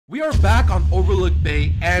We are back on Overlook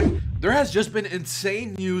Bay, and there has just been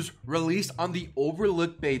insane news released on the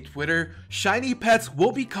Overlook Bay Twitter. Shiny pets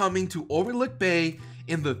will be coming to Overlook Bay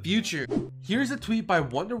in the future. Here's a tweet by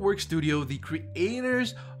Wonderworks Studio, the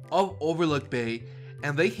creators of Overlook Bay,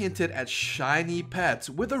 and they hinted at shiny pets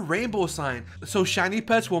with a rainbow sign. So shiny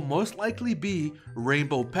pets will most likely be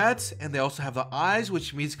rainbow pets, and they also have the eyes,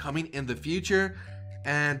 which means coming in the future.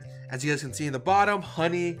 And as you guys can see in the bottom,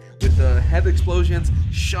 honey with the head explosions,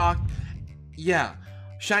 shocked. Yeah,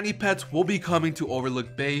 shiny pets will be coming to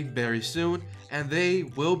Overlook Bay very soon, and they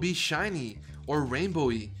will be shiny or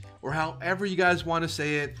rainbowy, or however you guys want to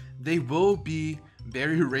say it. They will be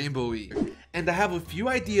very rainbowy. And I have a few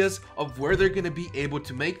ideas of where they're going to be able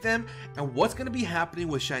to make them and what's going to be happening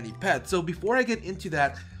with shiny pets. So before I get into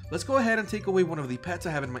that, let's go ahead and take away one of the pets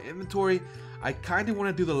I have in my inventory. I kind of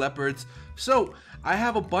want to do the leopards. So I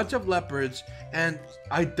have a bunch of leopards, and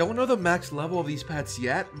I don't know the max level of these pets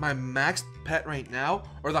yet. My max pet right now,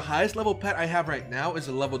 or the highest level pet I have right now, is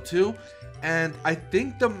a level 2. And I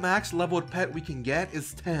think the max leveled pet we can get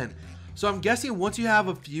is 10. So I'm guessing once you have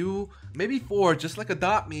a few, maybe 4, just like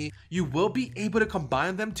Adopt Me, you will be able to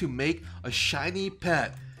combine them to make a shiny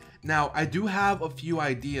pet. Now, I do have a few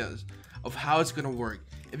ideas of how it's going to work.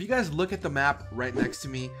 If you guys look at the map right next to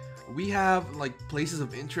me, we have like places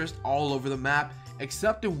of interest all over the map,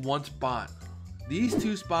 except in one spot. These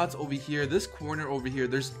two spots over here, this corner over here,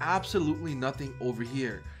 there's absolutely nothing over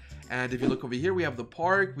here. And if you look over here, we have the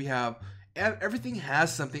park, we have everything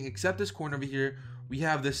has something except this corner over here. We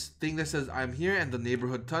have this thing that says I'm here, and the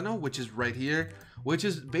neighborhood tunnel, which is right here, which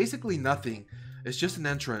is basically nothing. It's just an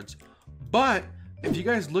entrance. But if you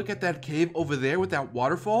guys look at that cave over there with that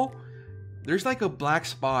waterfall, there's like a black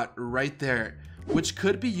spot right there, which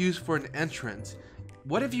could be used for an entrance.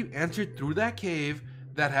 What if you entered through that cave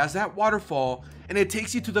that has that waterfall, and it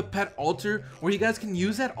takes you to the pet altar, where you guys can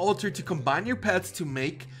use that altar to combine your pets to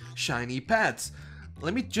make shiny pets?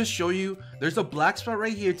 Let me just show you. There's a black spot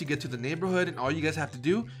right here to get to the neighborhood, and all you guys have to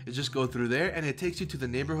do is just go through there, and it takes you to the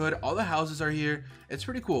neighborhood. All the houses are here. It's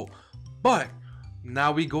pretty cool. But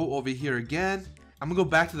now we go over here again. I'm gonna go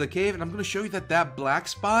back to the cave, and I'm gonna show you that that black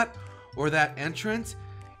spot or that entrance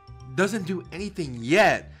doesn't do anything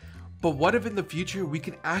yet. But what if in the future we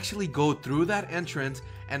can actually go through that entrance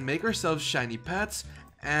and make ourselves shiny pets?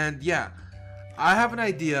 And yeah, I have an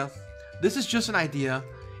idea. This is just an idea.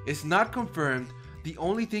 It's not confirmed. The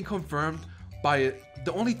only thing confirmed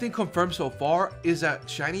so far is that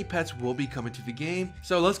shiny pets will be coming to the game.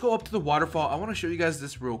 So let's go up to the waterfall. I want to show you guys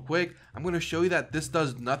this real quick. I'm going to show you that this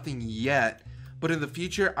does nothing yet, but in the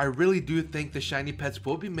future I really do think the shiny pets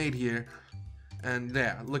will be made here. And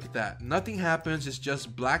yeah, look at that. Nothing happens. It's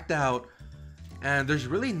just blacked out, and there's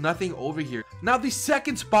really nothing over here. Now the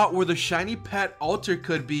second spot where the shiny pet altar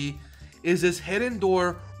could be is this hidden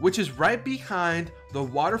door, which is right behind the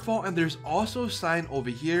waterfall, and there's also a sign over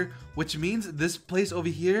here, which means this place over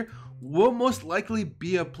here will most likely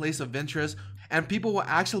be a place of interest, and people will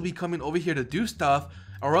actually be coming over here to do stuff,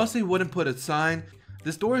 or else they wouldn't put a sign.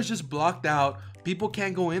 This door is just blocked out. People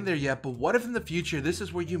can't go in there yet, but what if in the future this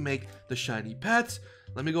is where you make the shiny pets?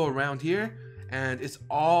 Let me go around here, and it's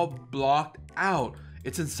all blocked out.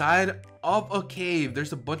 It's inside of a cave.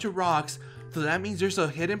 There's a bunch of rocks, so that means there's a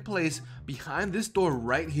hidden place behind this door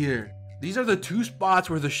right here. These are the two spots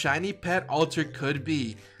where the shiny pet altar could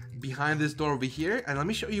be, behind this door over here. And let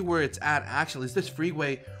me show you where it's at. Actually, it's this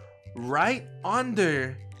freeway right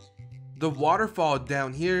under the waterfall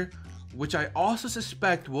down here, which I also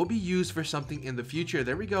suspect will be used for something in the future.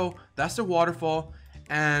 There we go. That's the waterfall,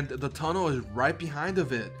 and the tunnel is right behind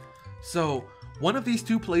of it. So one of these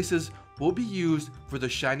two places will be used for the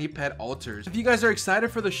shiny pet altars. If you guys are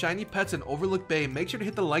excited for the shiny pets in Overlook Bay, make sure to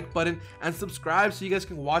hit the like button and subscribe so you guys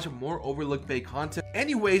can watch more Overlook Bay content.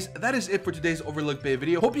 Anyways, that is it for today's Overlook Bay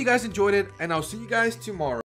video. Hope you guys enjoyed it, and I'll see you guys tomorrow.